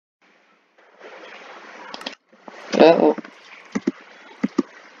So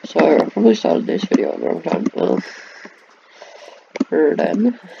I probably started this video at the wrong time.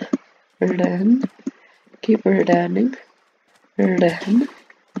 Redan, keep redaning, Redan.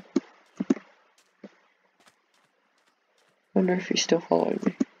 Wonder if he's still following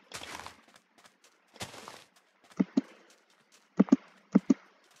me.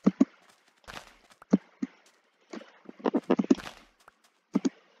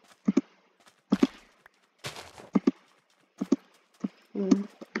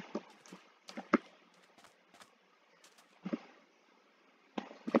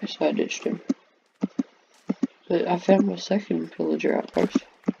 Guess I ditched him. But I found my second pillager outpost.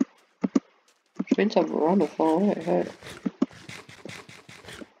 Which means I've run a far way, hey.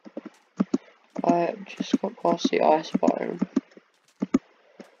 I just got past the ice biome.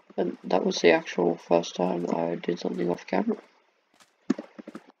 And that was the actual first time I did something off camera.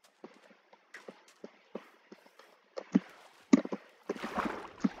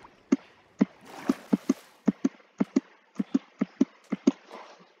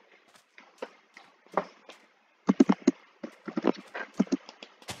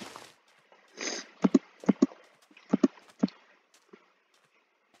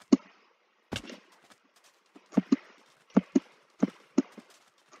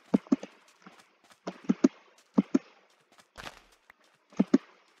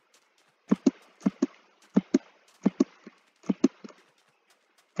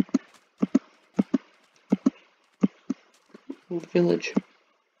 Village.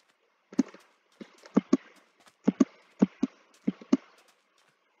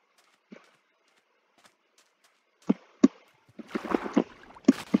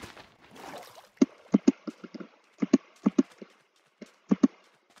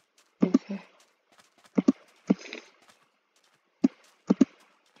 Okay.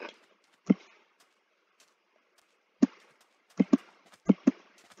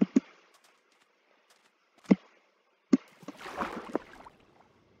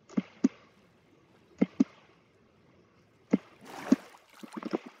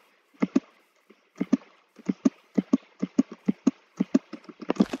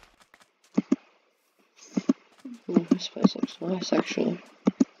 Ooh, this place looks nice actually.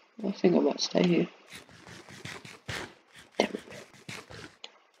 I think I might stay here. Damn it.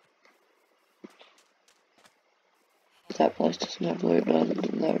 That place doesn't have loot other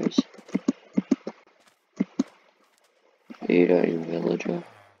than those. You don't even villager.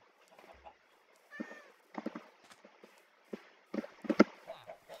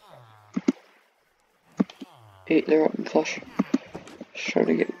 Eat the rotten flesh. Just trying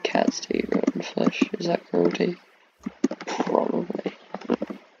to get cats to eat rotten flesh. Is that cruelty? Probably.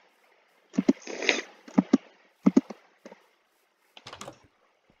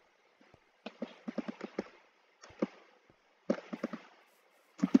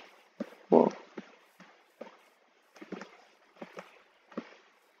 What?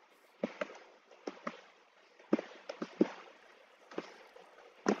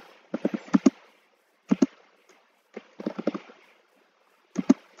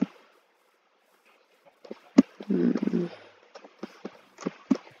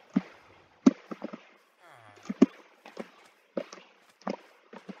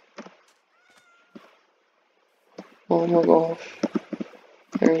 Oh my gosh.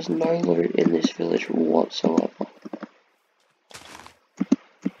 There is no loot in this village whatsoever.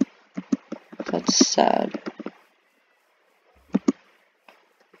 That's sad.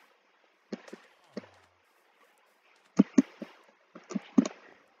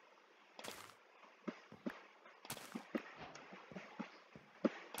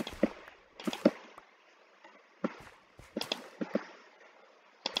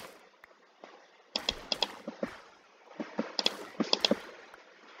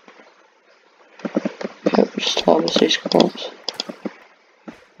 Yep, just harvest these crops.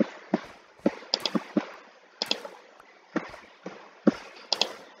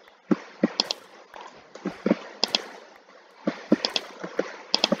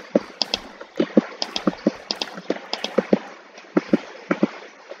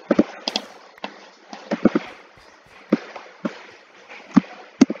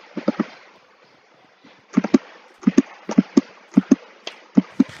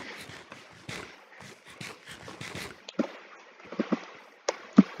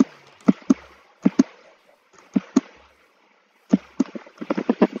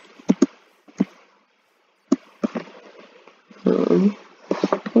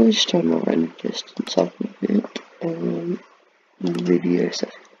 Probably just turn my render distance up a bit. Video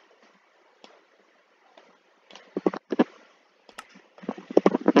set.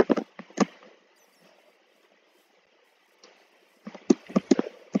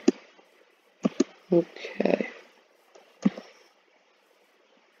 Okay.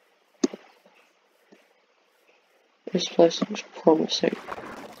 This place looks promising.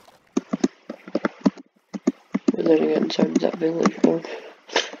 But then again, so does that village one.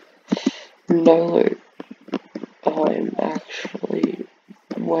 No loot. I'm actually.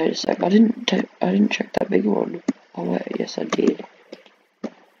 Wait a sec. I didn't check that big one. Oh wait, yes I did.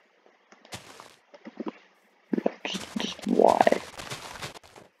 No, just why?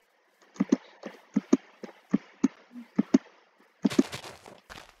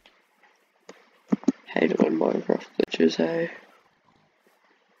 Hate it when Minecraft glitches, hey.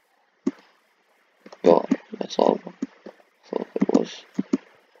 God, that's all I thought it was.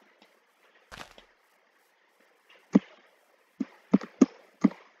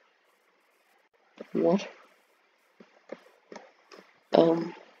 What?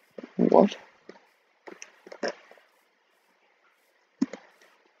 What?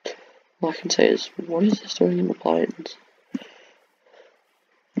 All I can say is, what is this doing in the plains?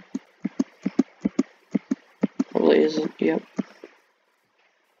 Probably isn't, yep.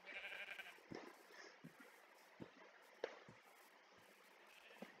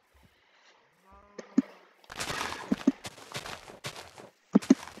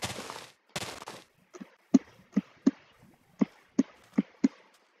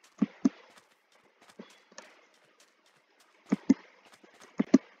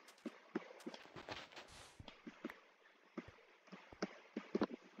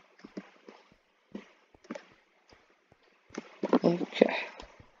 Okay.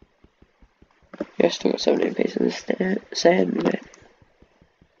 Yeah, still got 17 pieces of sand in it.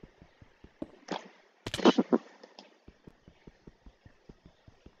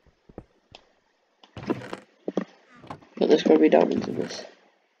 But there's gotta be diamonds in this.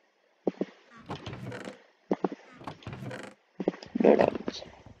 No diamonds.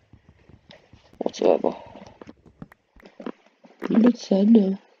 Whatsoever. But said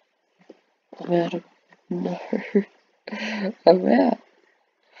no. I'm out of. No. I'm out.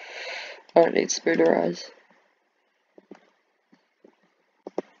 I don't need spooner eyes.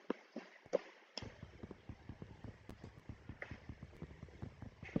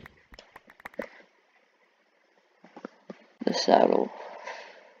 The saddle.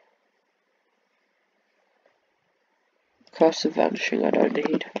 Curse of vanishing I don't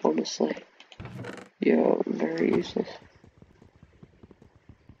need, honestly. You're very useless.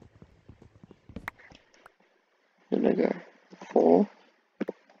 Then I go 4.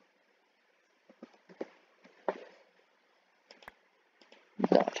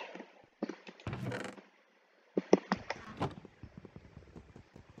 That.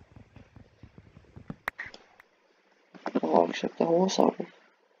 I'll accept the horse on it.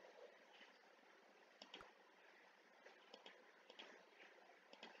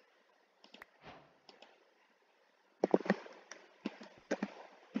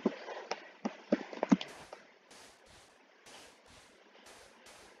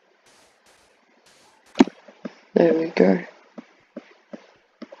 There we go.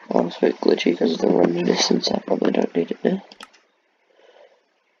 I was a bit glitchy because of the running distance. I probably don't need it now.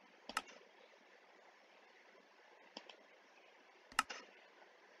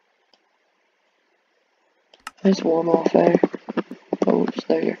 There's one off there. Oh, it's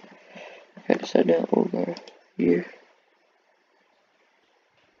there. Okay, so now we'll go you.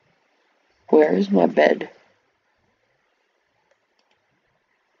 Where is my bed?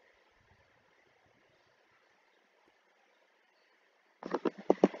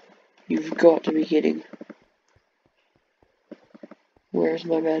 You've got to be kidding. Where's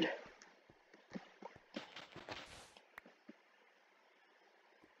my bed?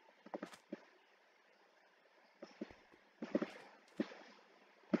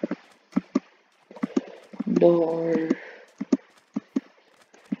 No.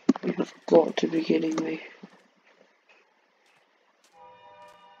 You've got to be kidding me.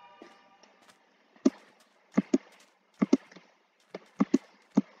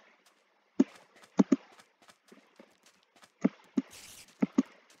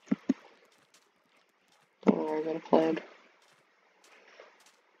 Don't worry, I got a plan.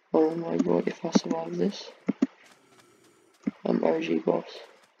 Oh my god, if I survive this, I'm OG boss.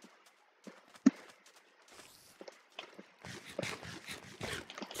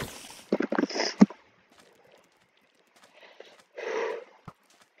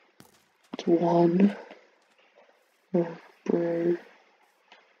 It's 1. Oh, bro.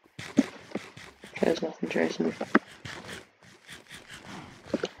 There's nothing chasing me.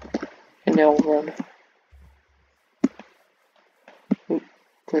 And now we'll run. Oop,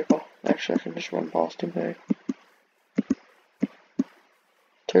 creeper. Actually, I can just run past him, hey.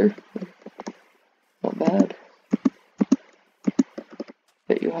 2.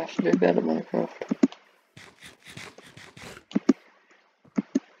 have to do better Minecraft.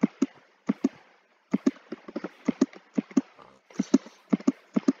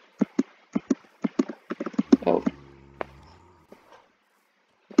 Oh.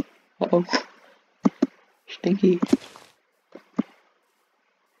 Uh-oh. Stinky.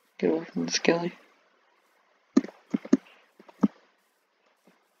 Get away from the skelly.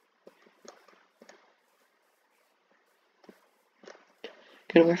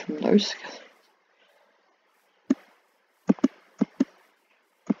 Get away from those skellies.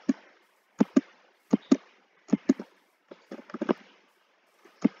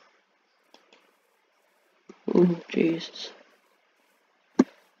 Oh, Jesus.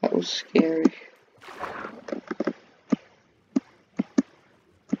 That was scary.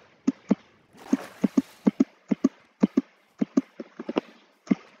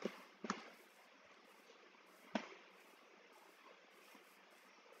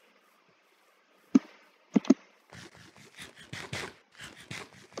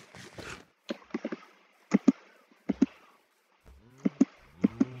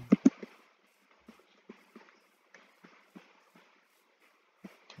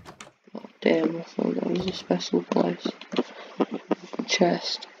 Damn, I thought that was a special place.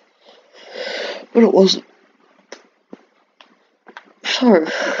 Chest. But it wasn't. So,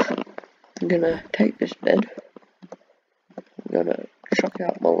 I'm gonna take this bed. I'm gonna chuck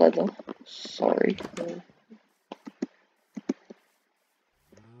out my leather. Sorry.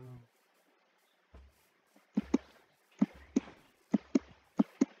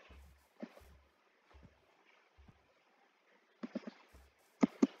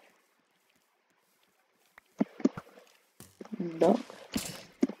 No.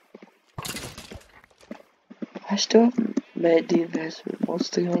 I still haven't made the investment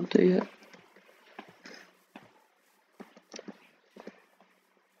Monster Hunter yet.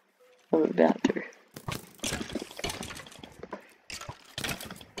 I'm about to.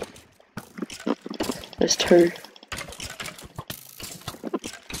 There's two.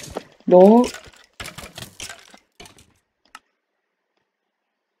 No.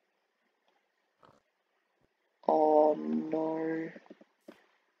 Oh no.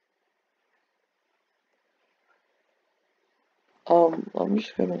 I'm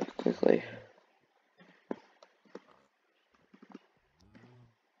just gonna quickly.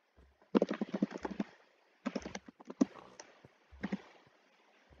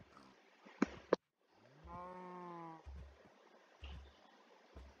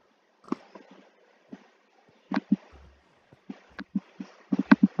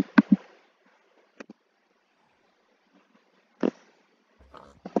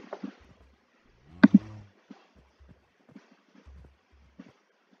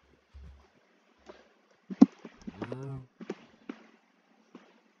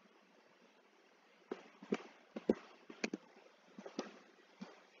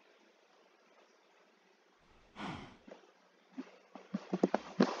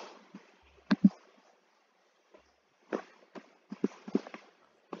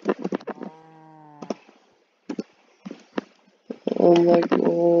 Oh my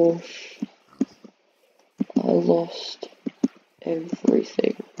gosh. I lost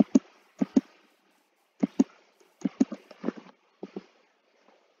everything.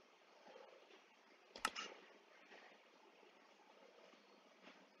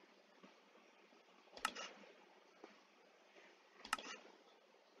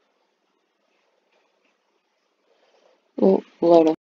 Oh, later.